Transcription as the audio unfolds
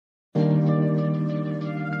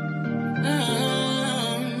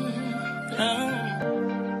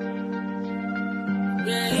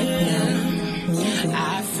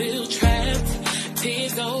feel trapped,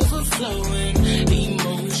 tears overflowing,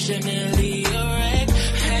 emotionally erect,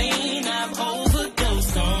 pain I've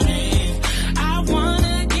overdosed on it. I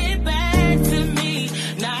wanna get back to me,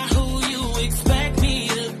 not who you expect me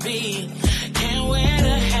to be. Can't wear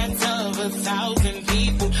the hats of 1,000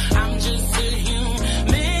 people, I'm just a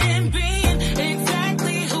human being,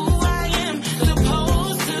 exactly who I am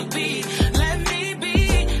supposed to be. Let me be,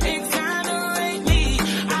 exonerate me,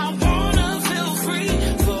 I wanna feel free,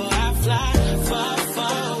 for I fly far,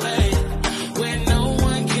 far away, where no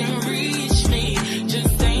one can reach me,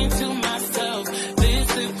 just saying to myself, this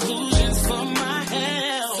seclusion's for my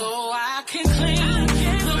health, so I can clean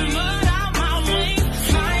the mud out my wings,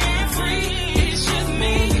 flying free, it's just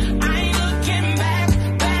me, I ain't looking back,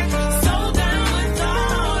 so down with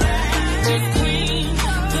all that, just clean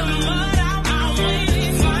the mud out my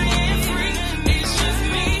wings, flying free, it's just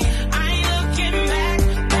me, I ain't looking back,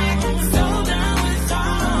 so down with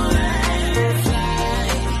all that, fly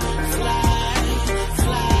out,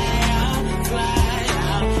 fly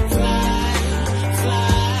out, fly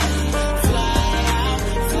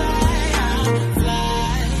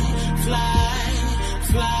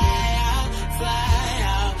out, fly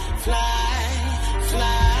out, fly out,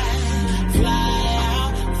 fly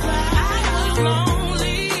out. I was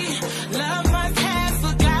lonely, love must have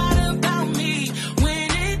forgot about me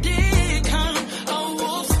when it did come. A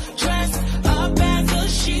wolf dressed up as a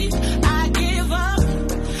sheep. I give up,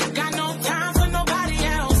 got no time for nobody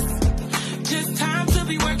else. Just time to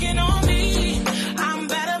be working on me. I'm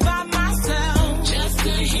better by myself. Just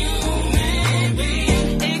a human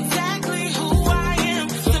being, exactly who I am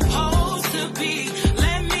supposed to be.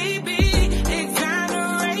 Let me be,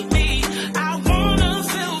 exonerate me. I wanna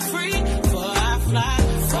feel free, for I fly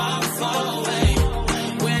far, far away,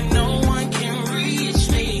 where no one can reach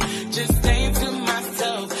me. Just saying to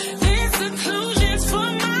myself, this seclusion's for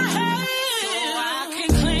my head. So I can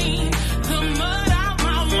clean the mud out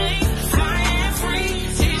my wings, flying free.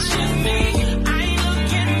 It's just me, I ain't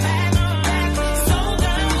looking back, so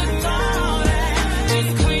done with all that.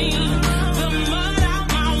 Just clean the mud out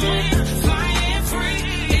my wings, flying free.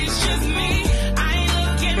 It's just me, I ain't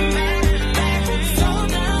looking back, so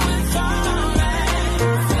done with all that.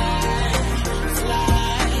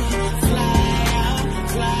 Fly out,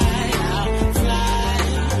 fly out, fly out,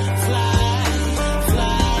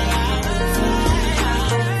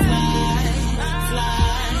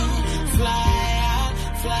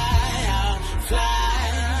 fly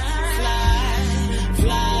out, fly out,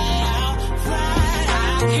 fly out. I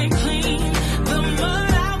can clean the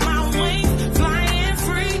mud out my wings, flying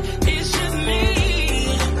free. It's just me,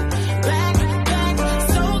 back,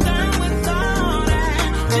 so down with all that.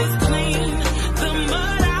 Just clean the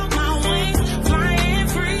mud out my wings, flying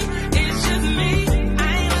free. It's just me, I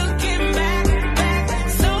ain't looking back,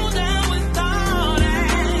 so down with all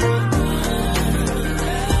that.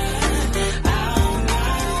 Out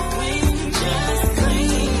my wings, just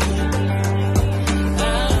clean.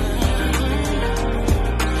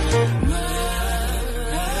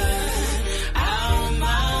 Out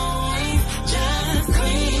my wings, just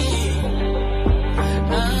clean.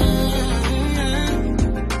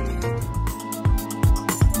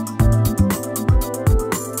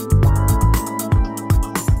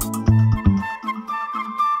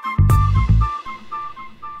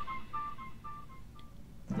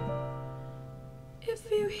 If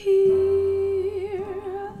you hear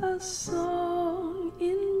a song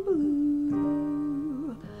in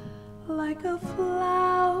blue, like a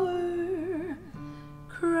flower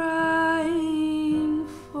crying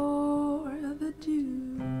for the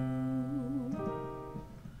dew,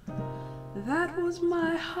 that was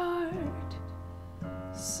my heart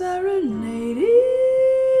serenading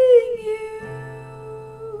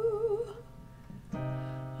you,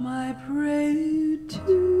 my prelude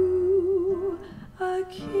to a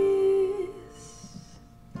kiss.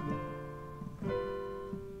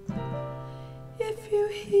 If you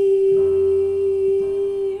hear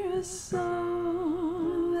a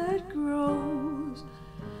song that grows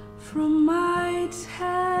from my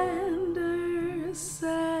tender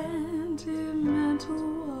sentimental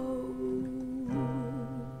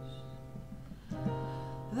woes,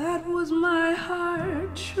 that was my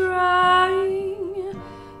heart trying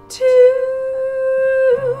to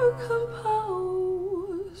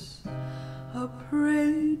compose a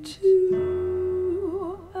prelude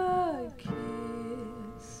to a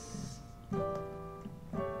kiss.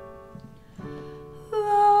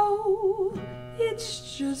 Though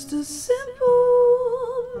it's just a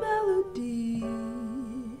simple melody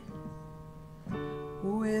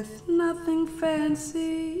with nothing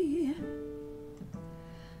fancy,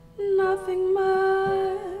 nothing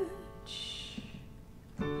much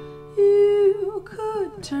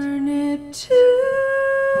turn it to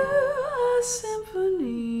a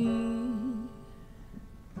symphony,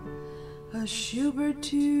 a Schubert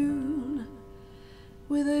tune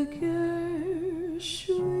with a Gershwin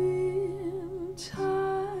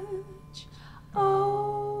touch.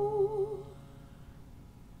 Oh,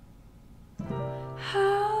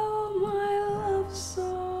 how my love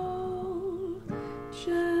song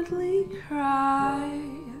gently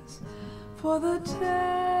cries for the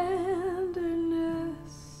tenderness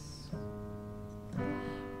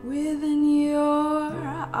within your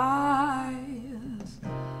eyes.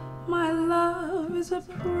 My love is a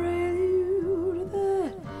prelude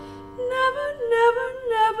that never, never,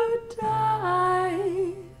 never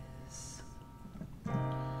dies.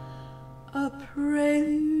 A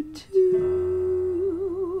prelude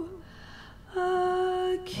to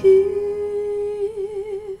a kiss,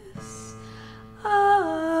 a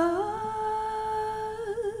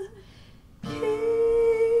kiss.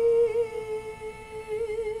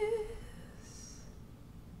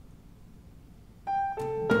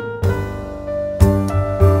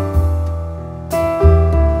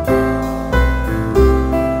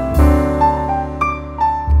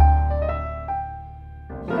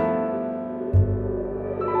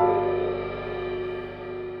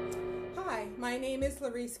 Hi, my name is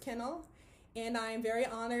Laurice Kennel, and I am very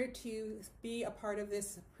honored to be a part of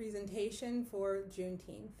this presentation for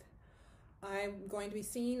Juneteenth. I'm going to be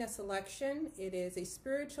singing a selection. It is a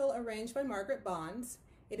spiritual arranged by Margaret Bonds.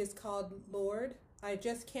 It is called Lord, I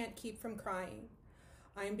Just Can't Keep From Crying.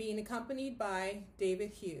 I'm being accompanied by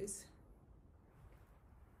David Hughes.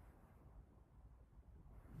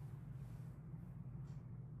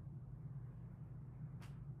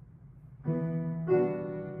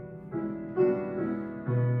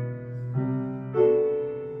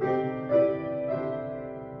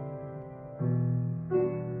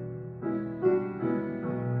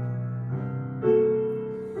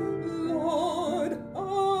 Lord,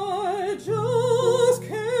 I just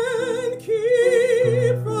can't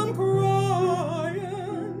keep from crying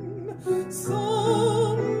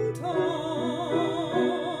sometime.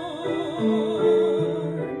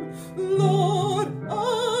 Lord,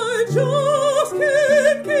 I just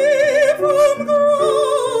can't keep from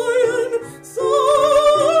crying sometime.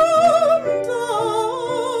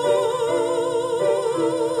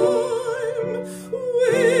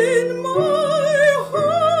 When my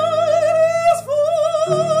heart is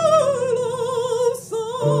full of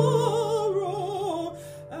sorrow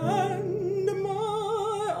and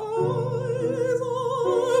my eyes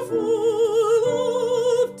are full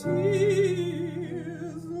of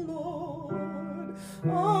tears, Lord,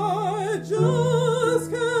 I just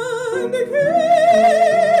can't keep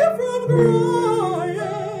from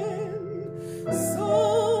crying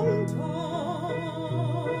sometime.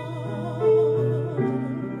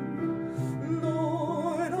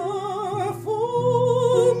 Lord, I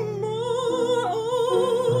fold my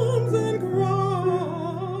arms and cry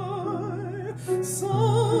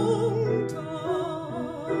sometime.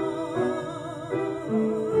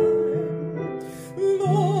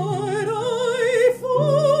 Lord, I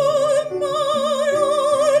fold my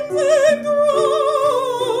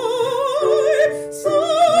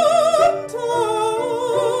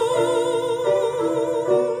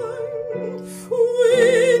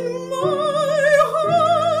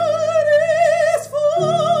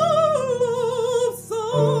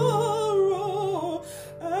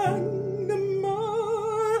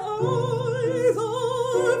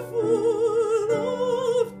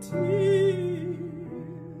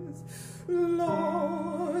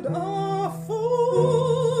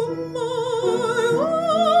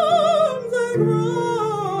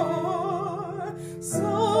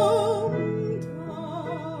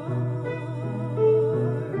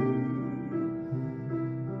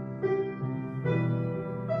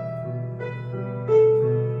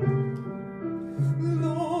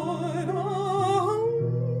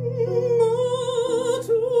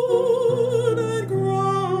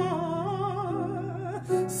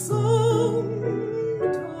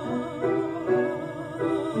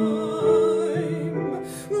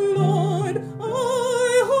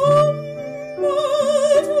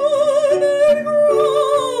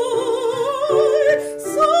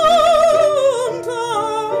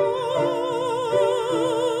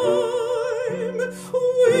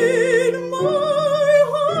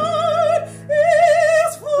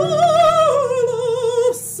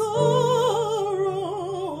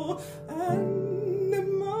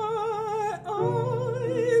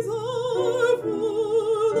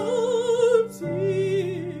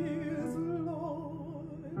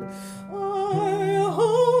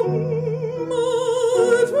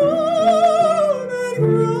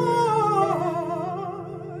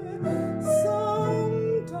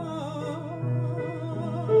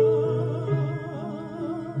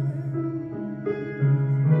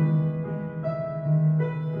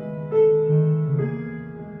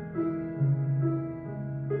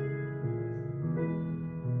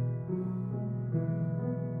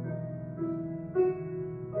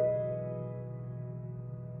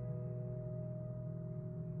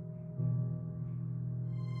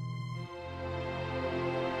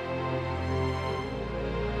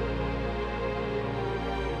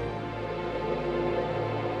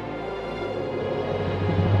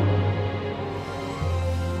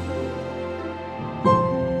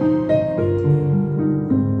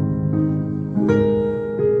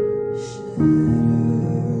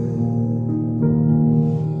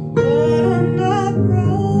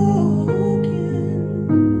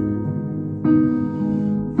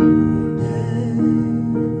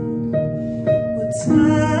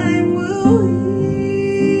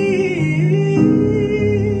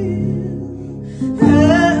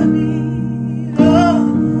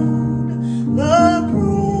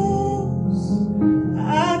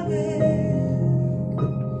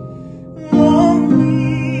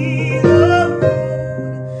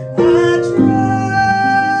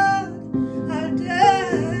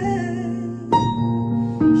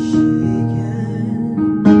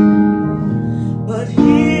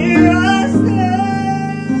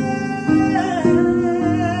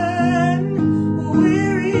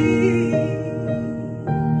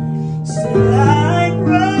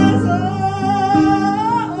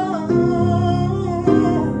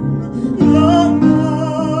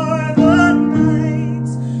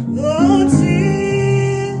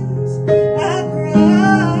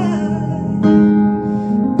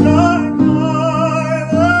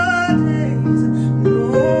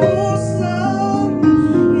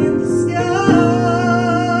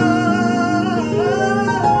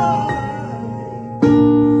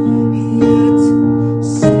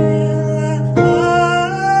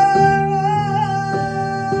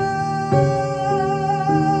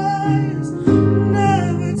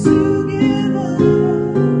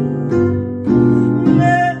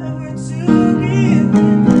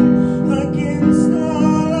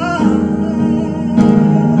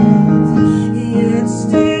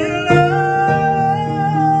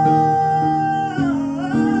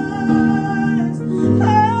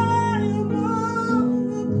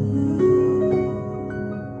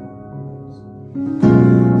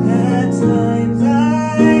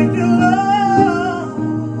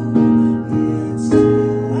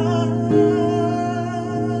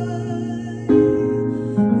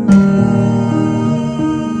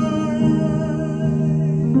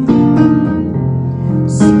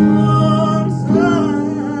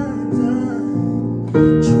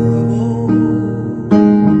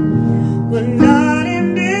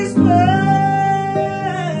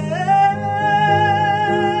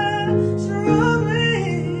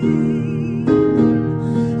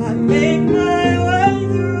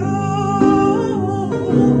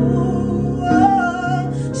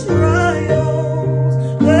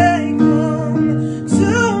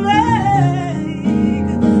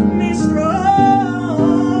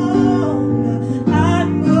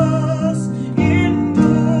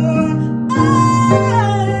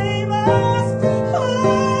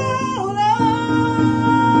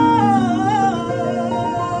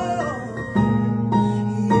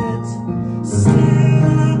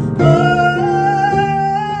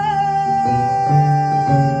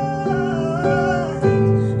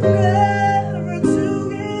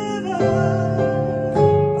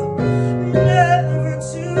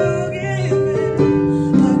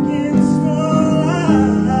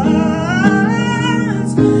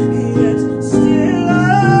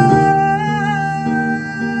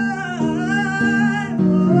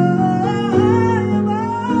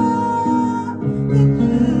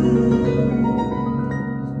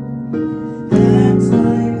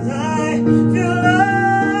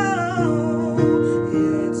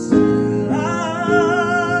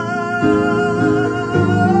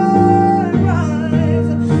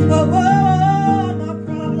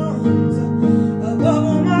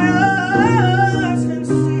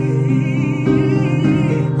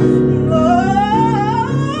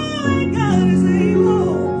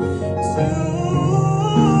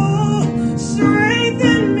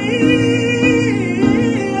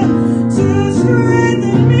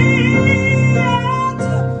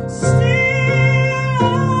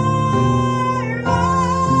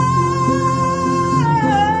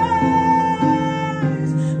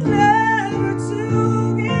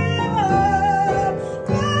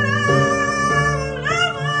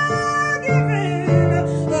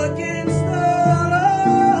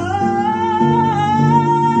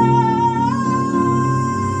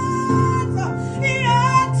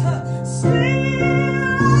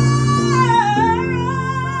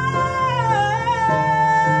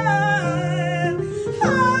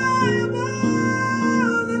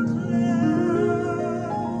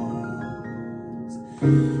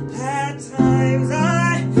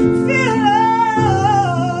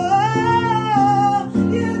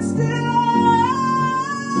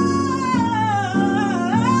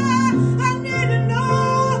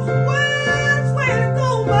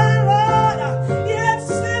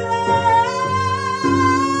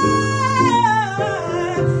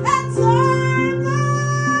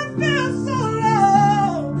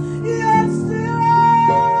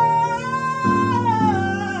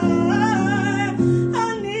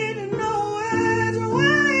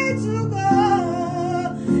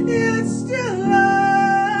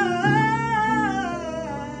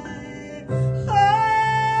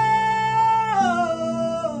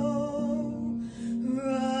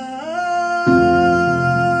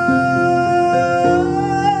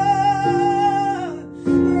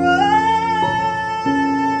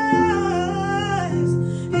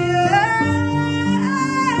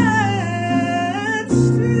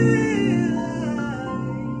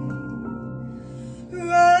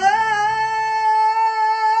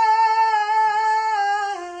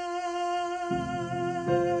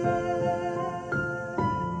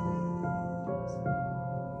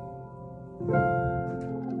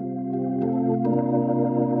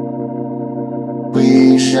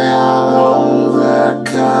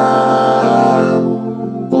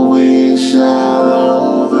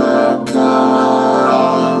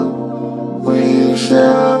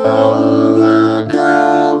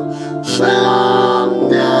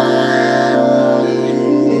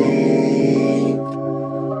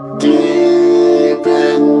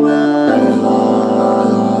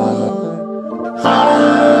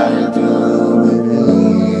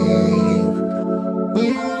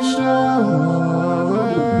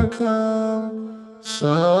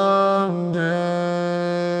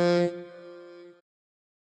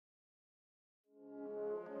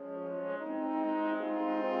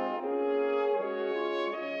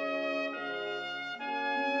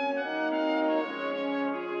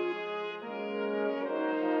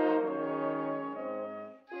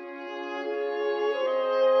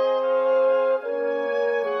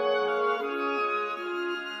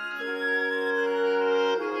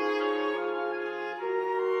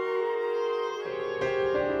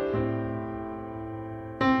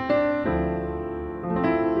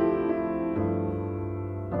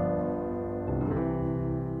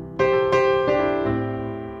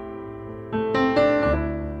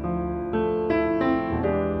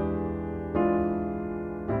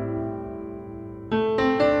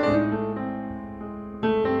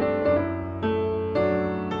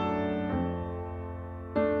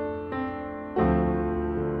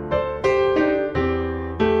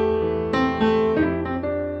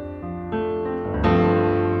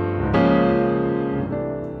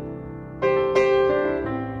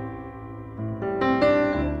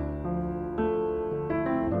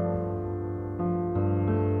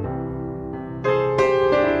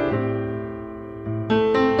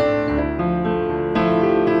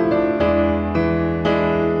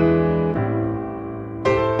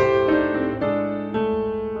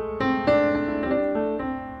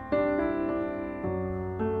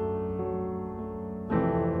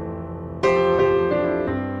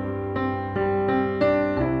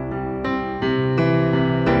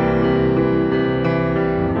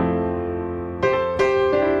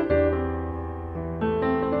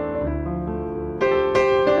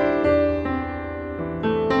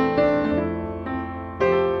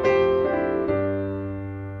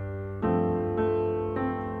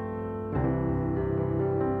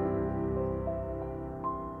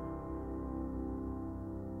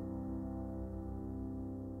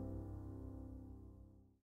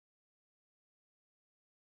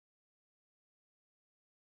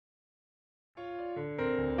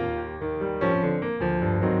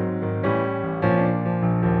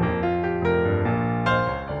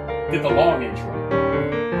did the long intro.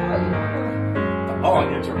 The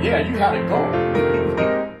long intro. Yeah, you had it going.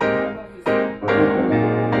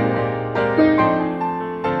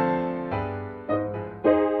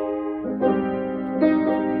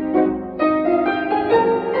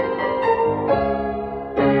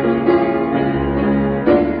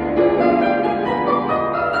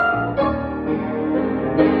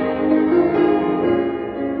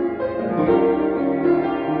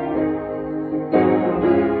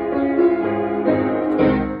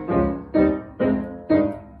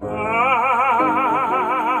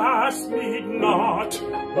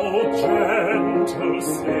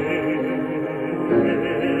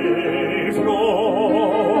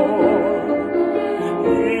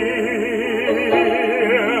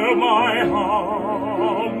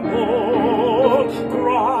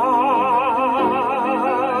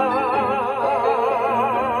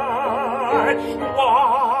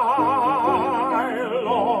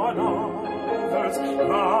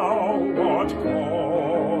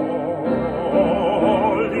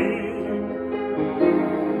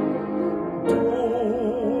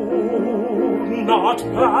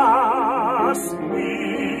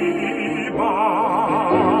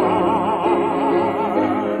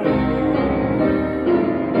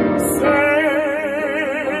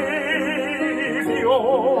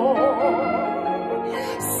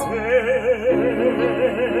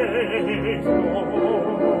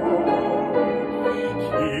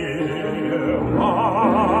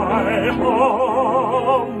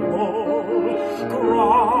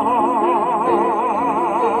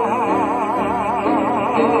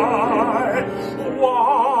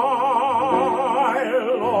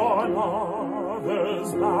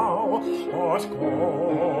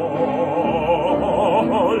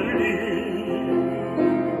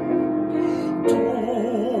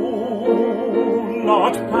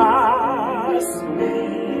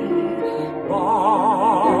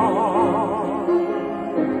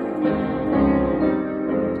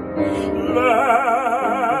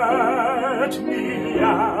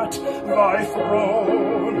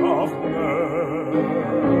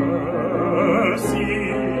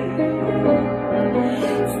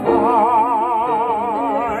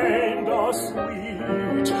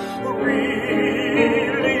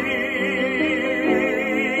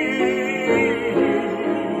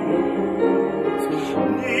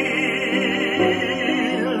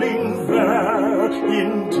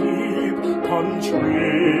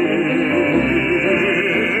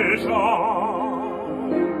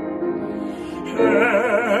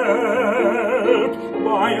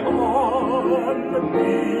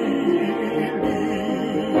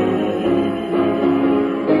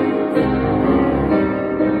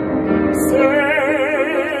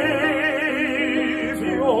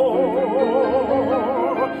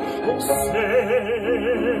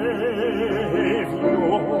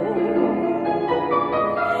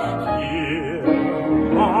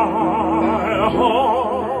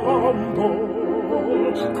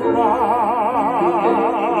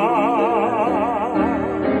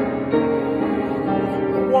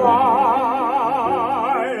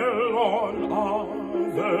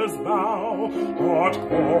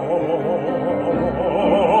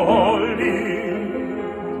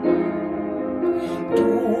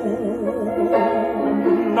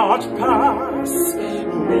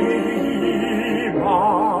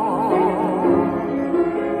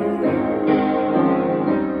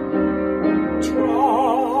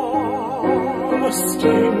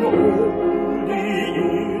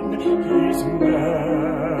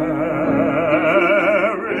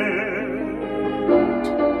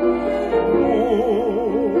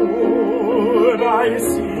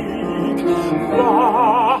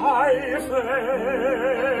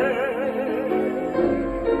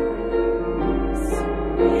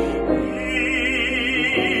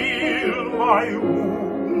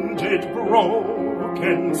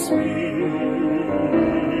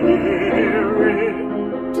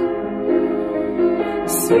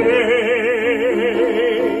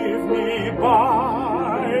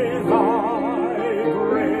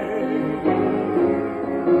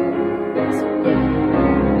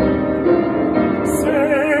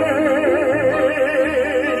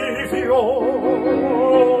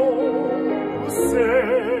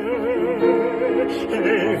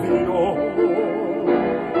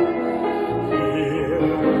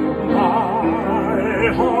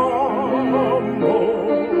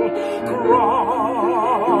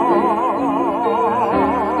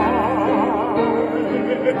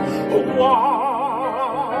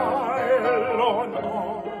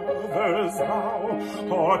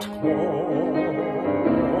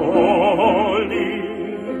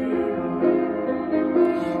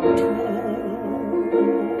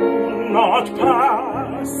 not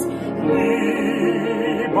pass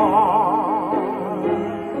me by.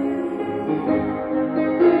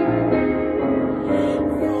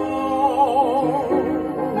 Thou,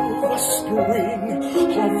 the spring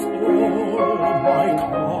of all my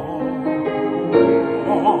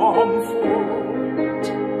comfort,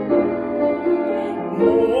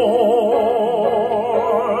 more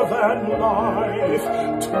than life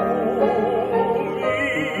to me.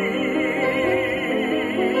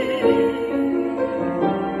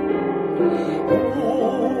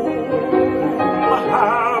 Whom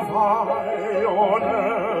have I on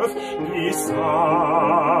earth beside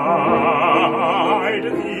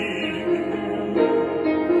thee?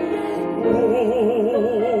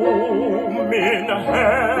 Whom in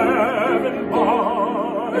heaven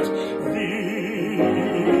but thee?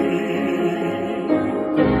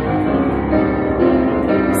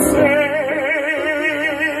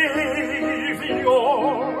 Savior,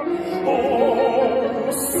 oh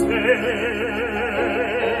Savior,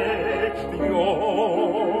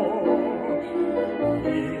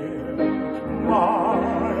 hear my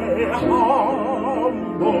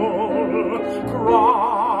humble cry,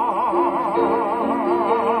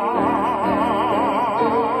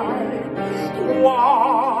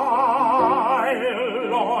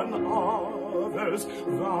 while on others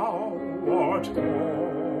thou art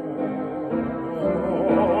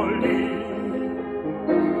calling.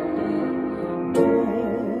 Do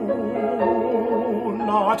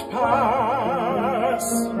not pass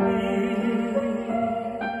me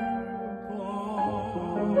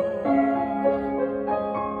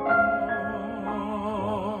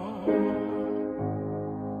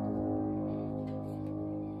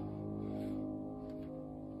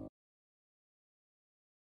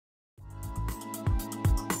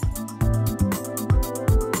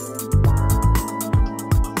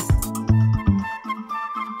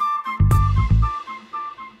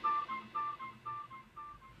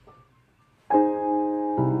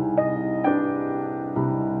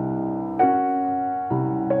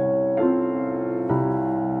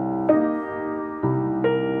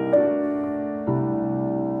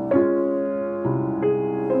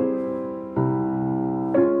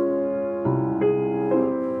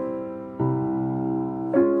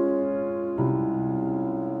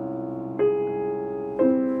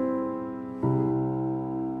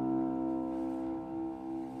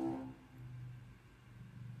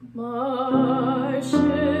My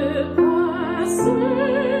ship has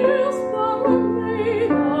sails that were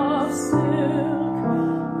made of silk.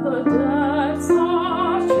 The decks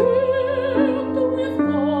are trimmed with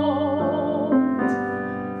gold,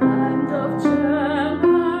 and of gem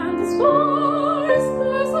and spice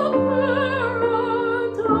there's a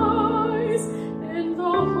paradise in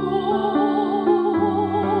the hold.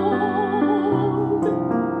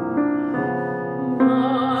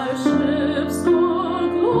 My ship's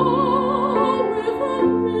aglow with a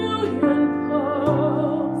million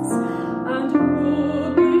pearls, and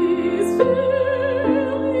rubies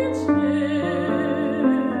fill each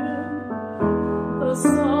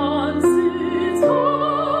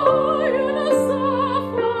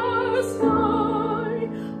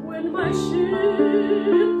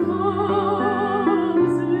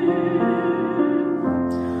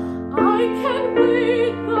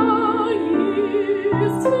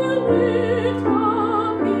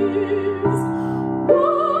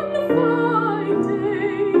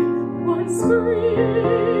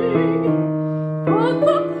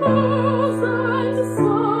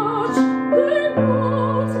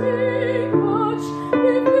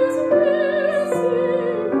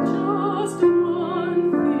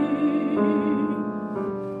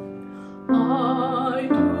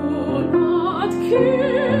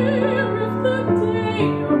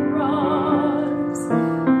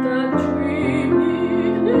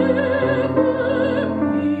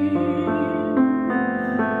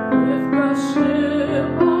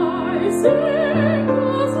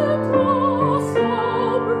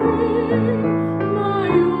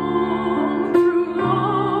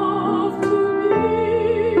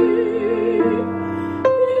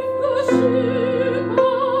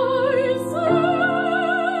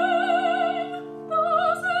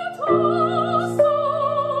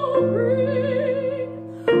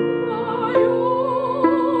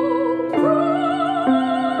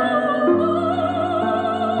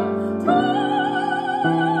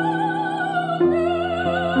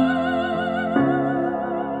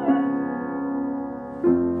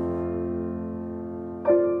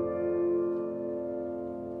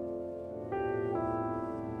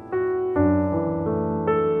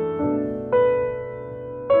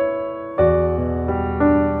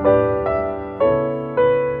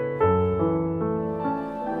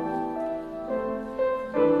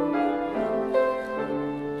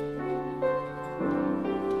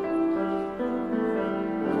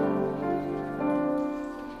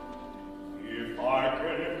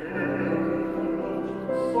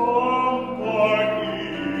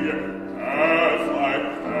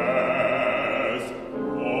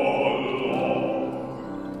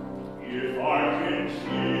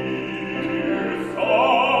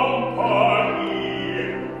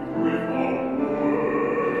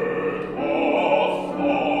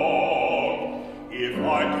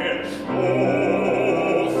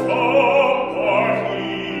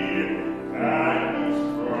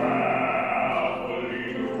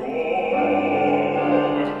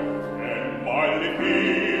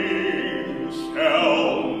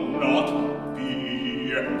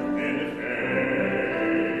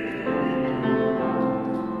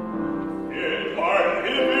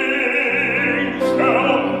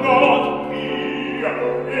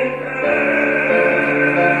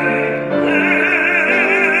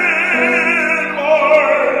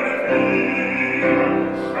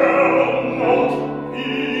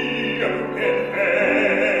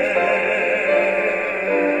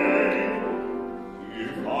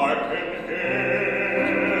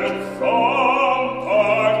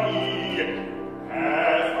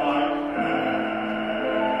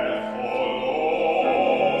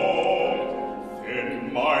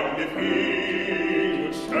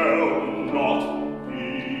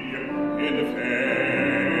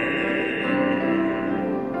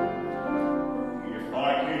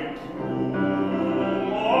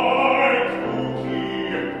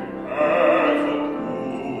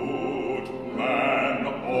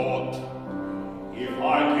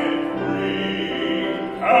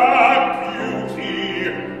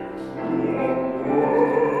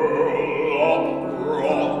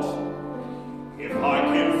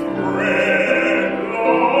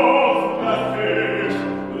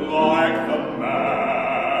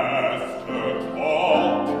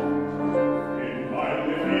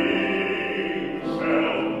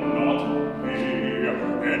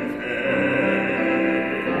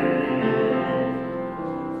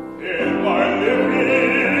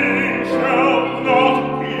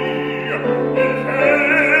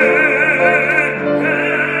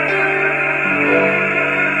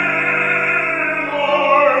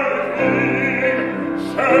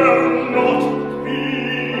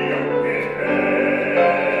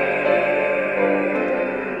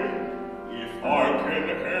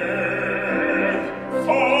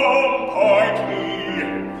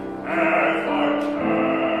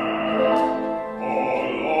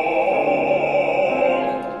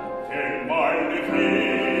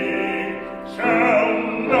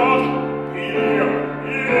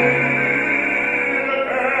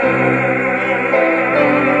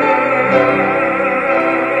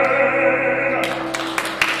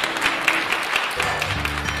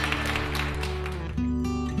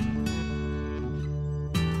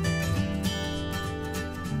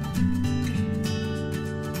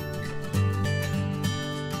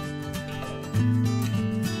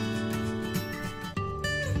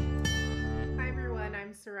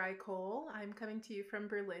I'm coming to you from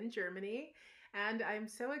Berlin, Germany, and I'm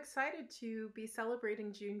so excited to be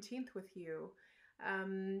celebrating Juneteenth with you.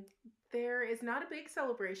 There is not a big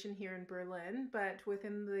celebration here in Berlin, but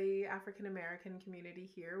within the African American community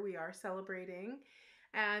here, we are celebrating,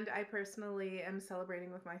 and I personally am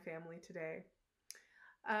celebrating with my family today.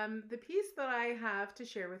 The piece that I have to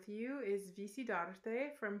share with you is Vissi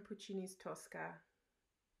d'arte from Puccini's Tosca.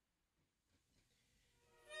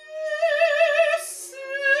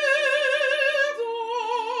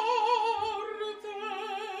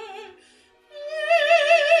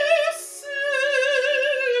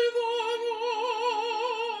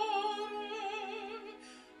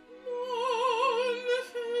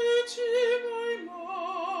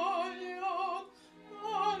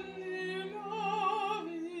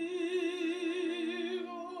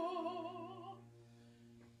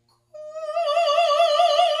 Oh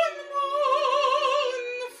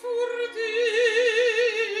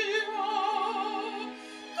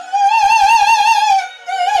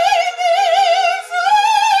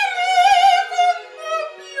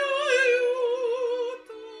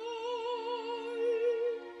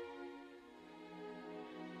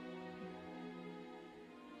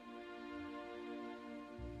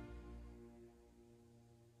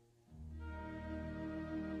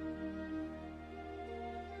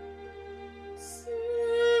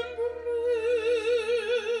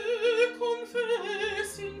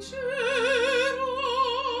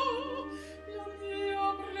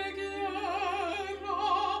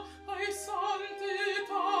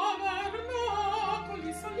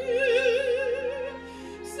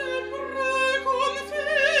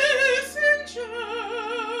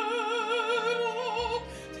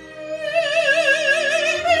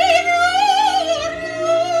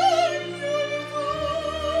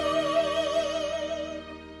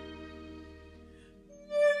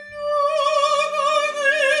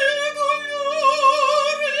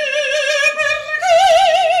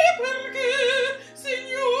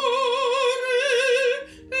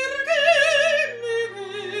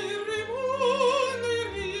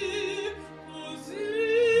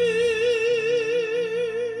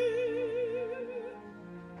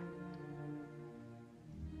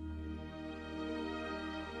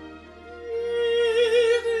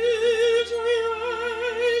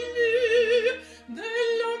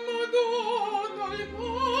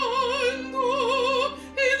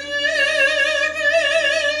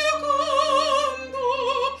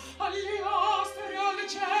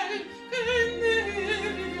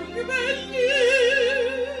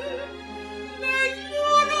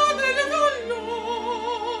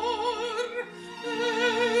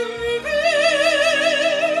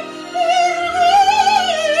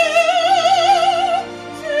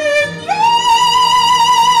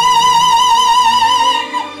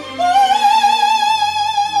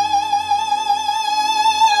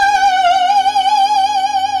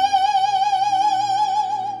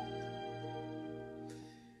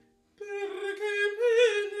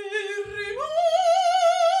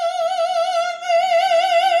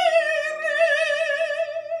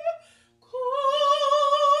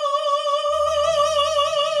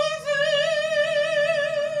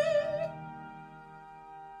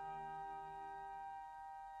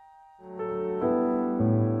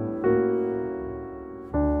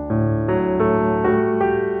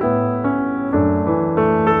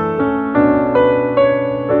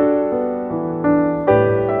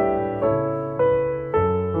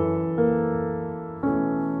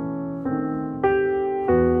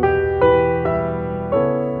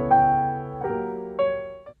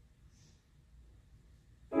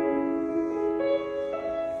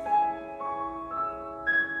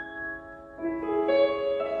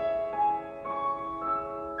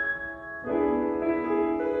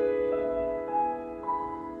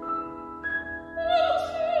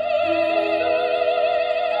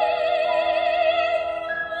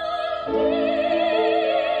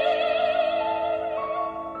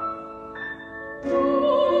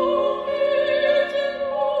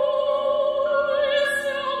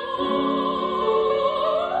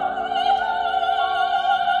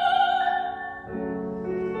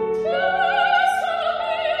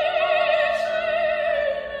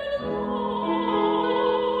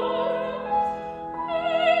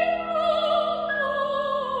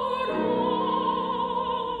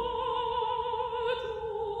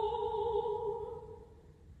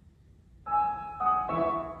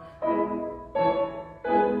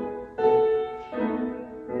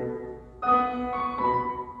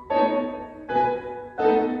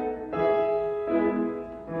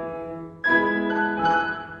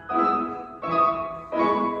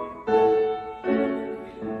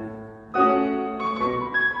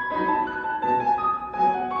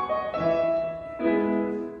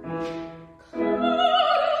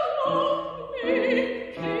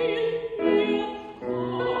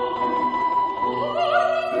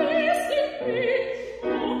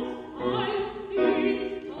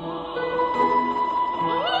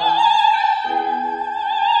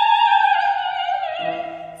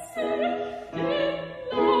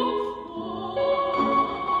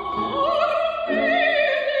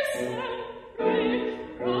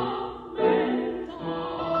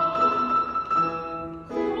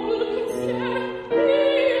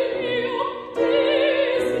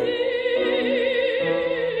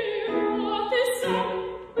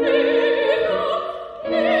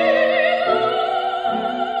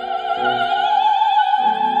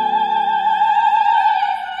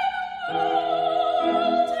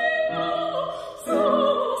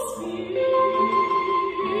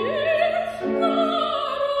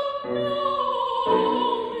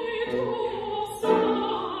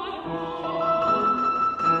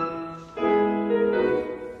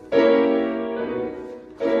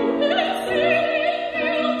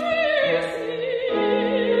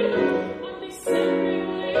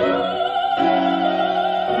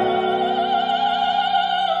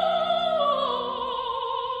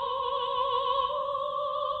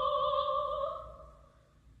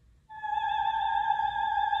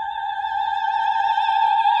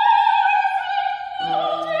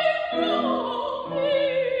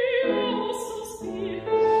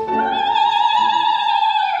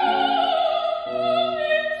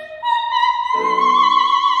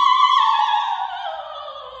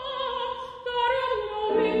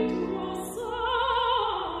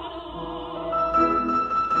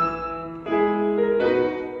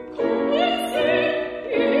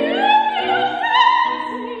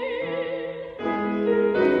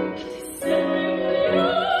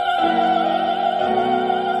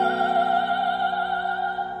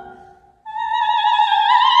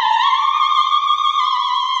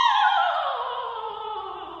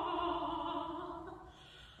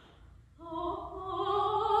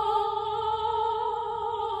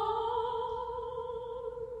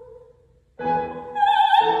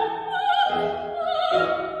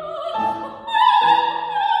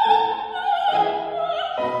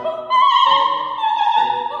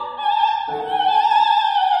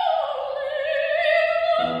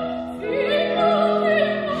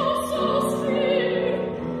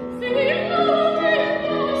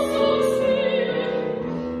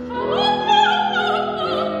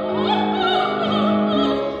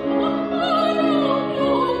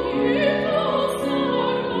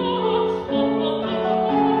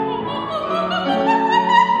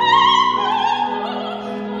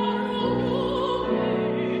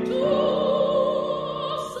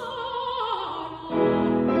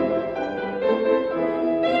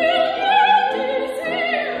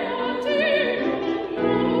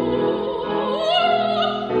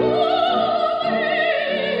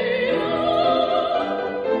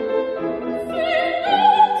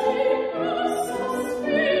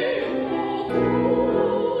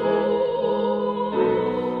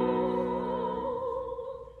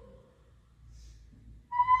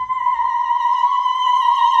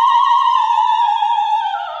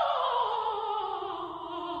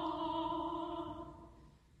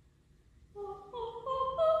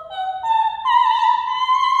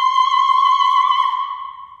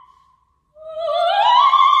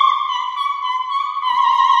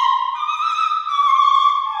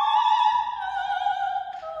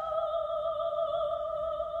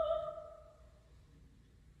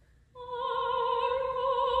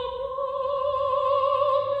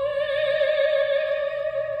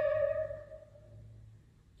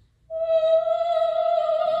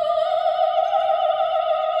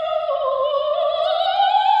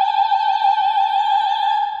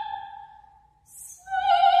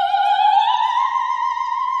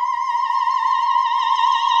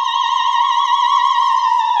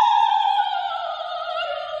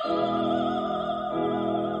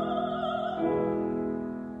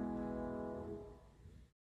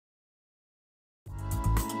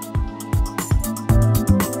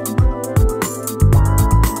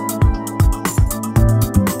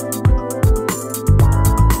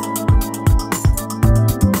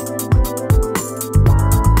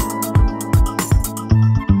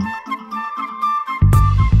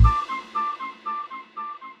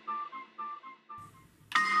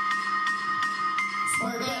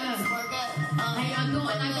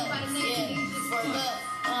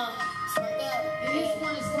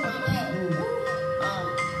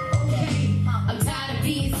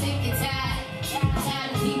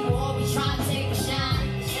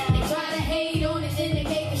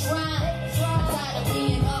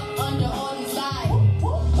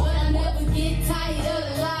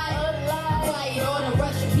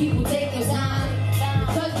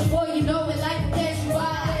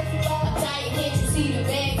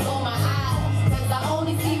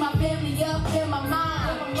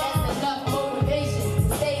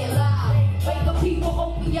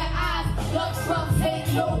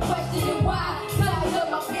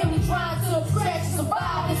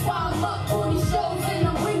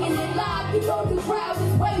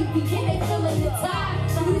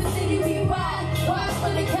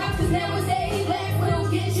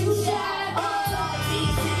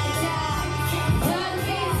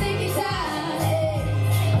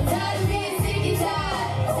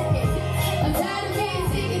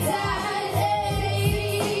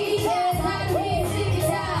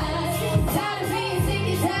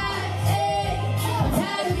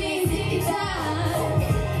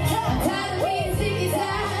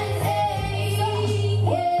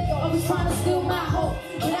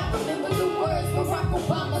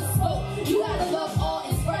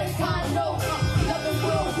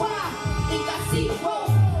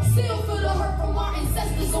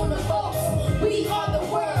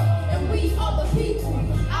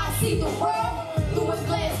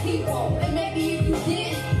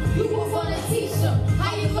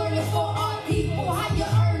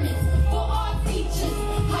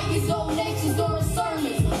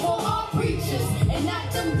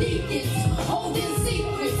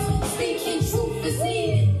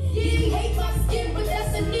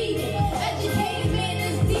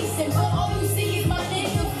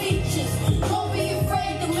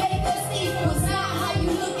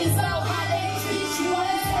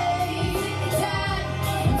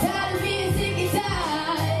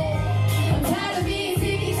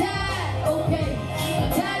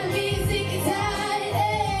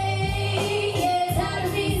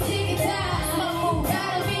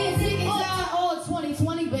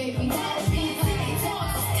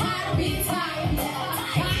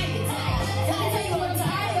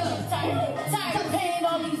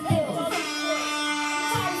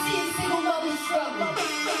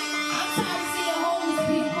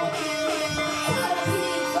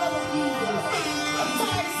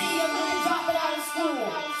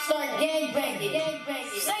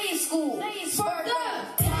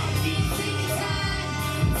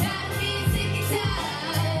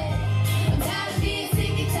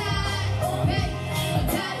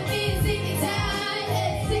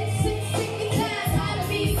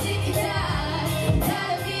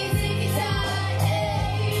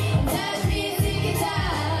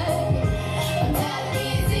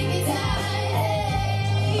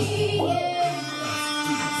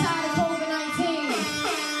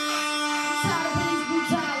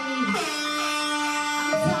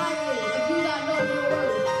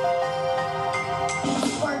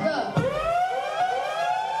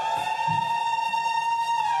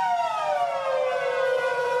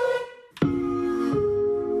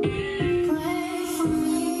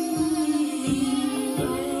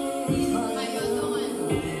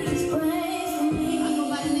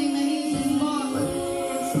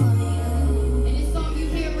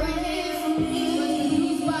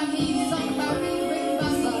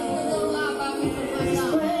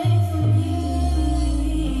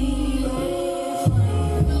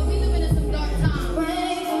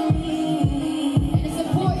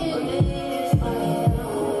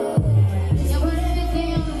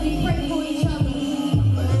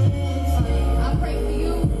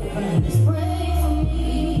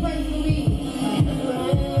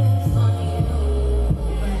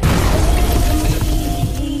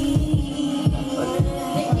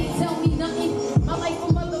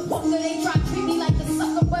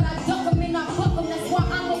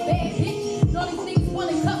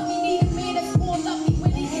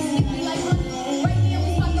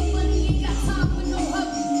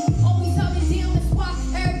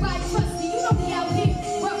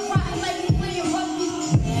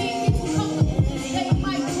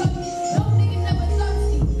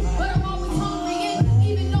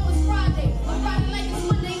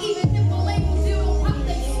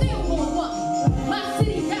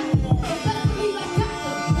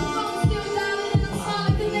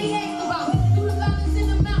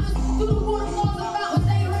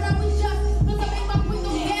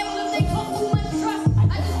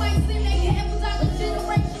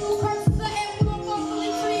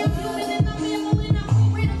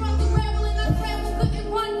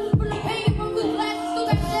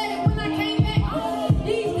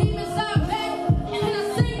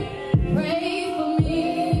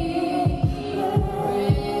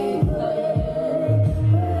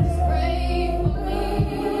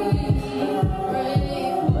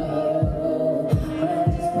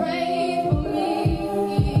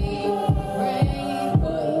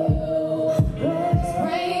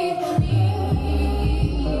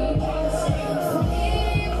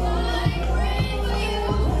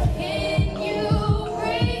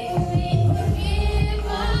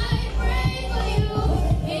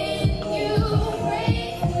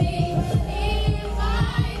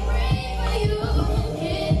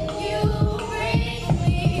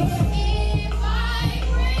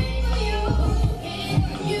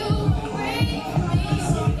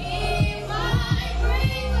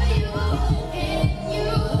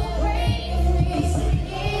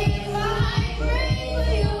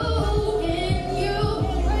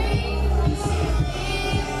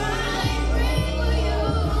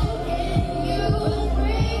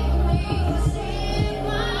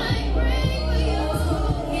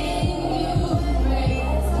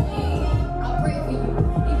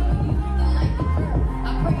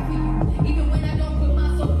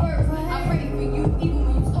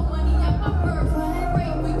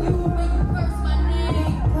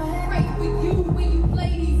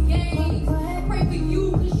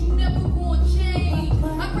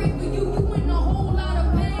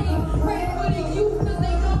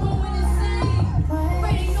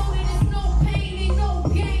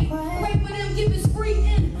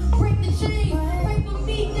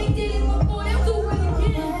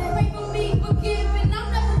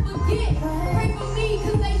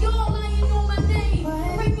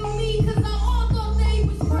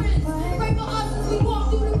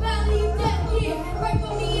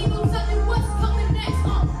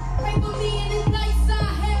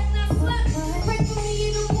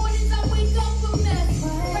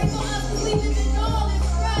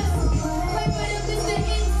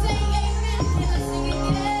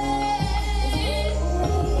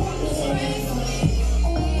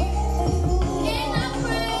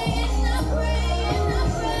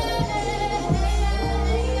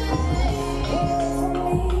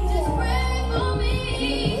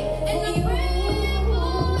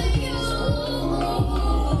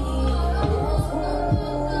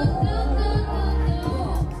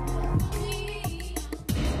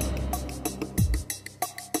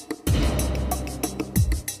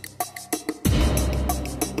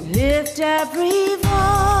Lift every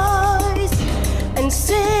voice and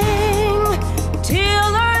sing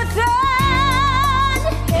till earth and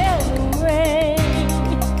heaven ring.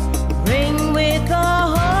 Ring with the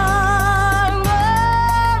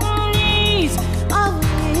harmonies of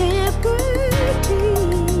liberty.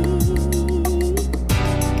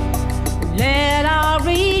 Let our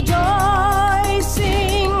rejoicing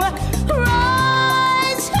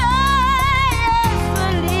rise high as the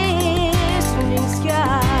listening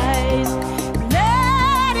skies.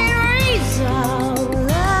 Let it resound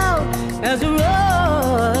loud as the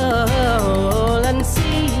rolling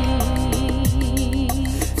sea.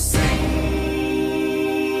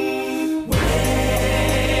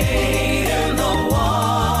 Wade in the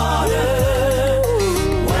water.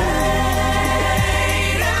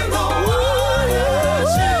 Wade in the water,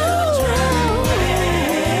 children.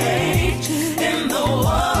 Wade in the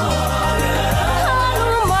water.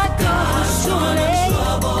 Oh my God, surely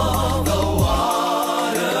Trouble the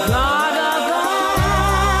water. God of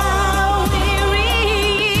our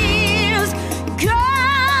wearies,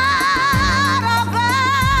 God of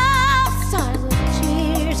our silent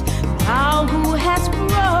tears, thou who hast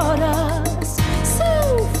brought us so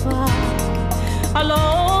far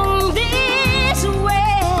along this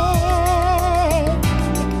way,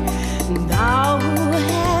 thou who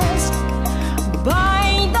hast by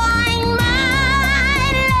thy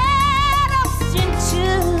might led us into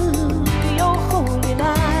your holy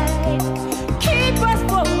light. Keep us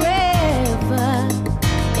forever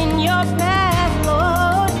in your path,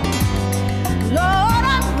 Lord. Lord,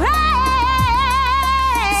 I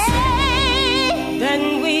pray. Then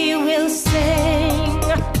we will sing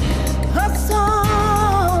a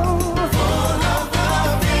song Full of the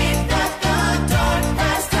faith that the dark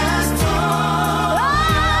past has torn.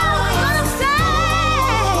 Oh, we're gonna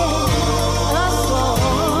sing a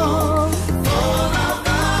song Full of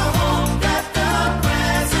the hope that the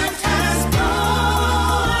present has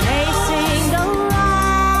brought. facing the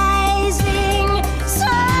rising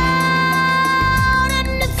sun,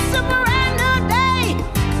 and it's a brand new day.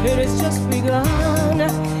 It has just begun.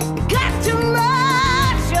 Got to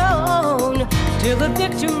march on till the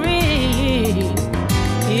victory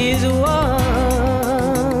is won.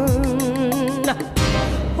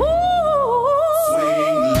 Ooh,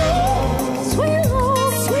 swing low,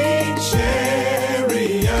 Sweet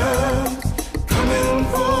chariot, coming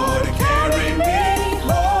for to carry me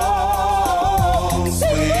home.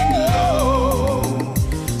 Swing low,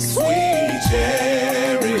 sweet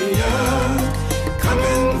chariot,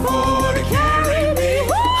 coming for to carry me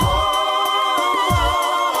home.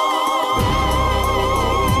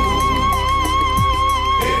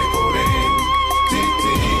 Ekore,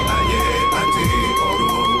 titi aye ate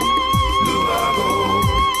oru, luago.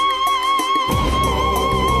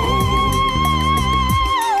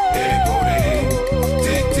 Ekore,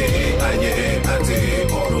 titi aye ate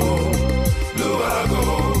oru, luago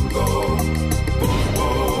go bo.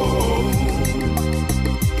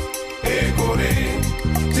 Ekore,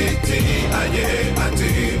 titi aye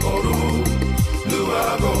ate oru,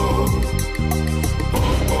 luago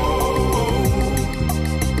bo.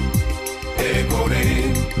 Ekore,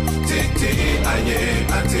 titi aye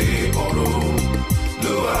ate oru,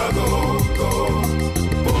 luago go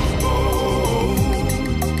bo.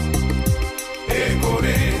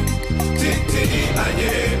 Ekore, titi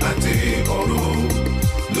aye ate oru,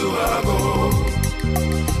 luago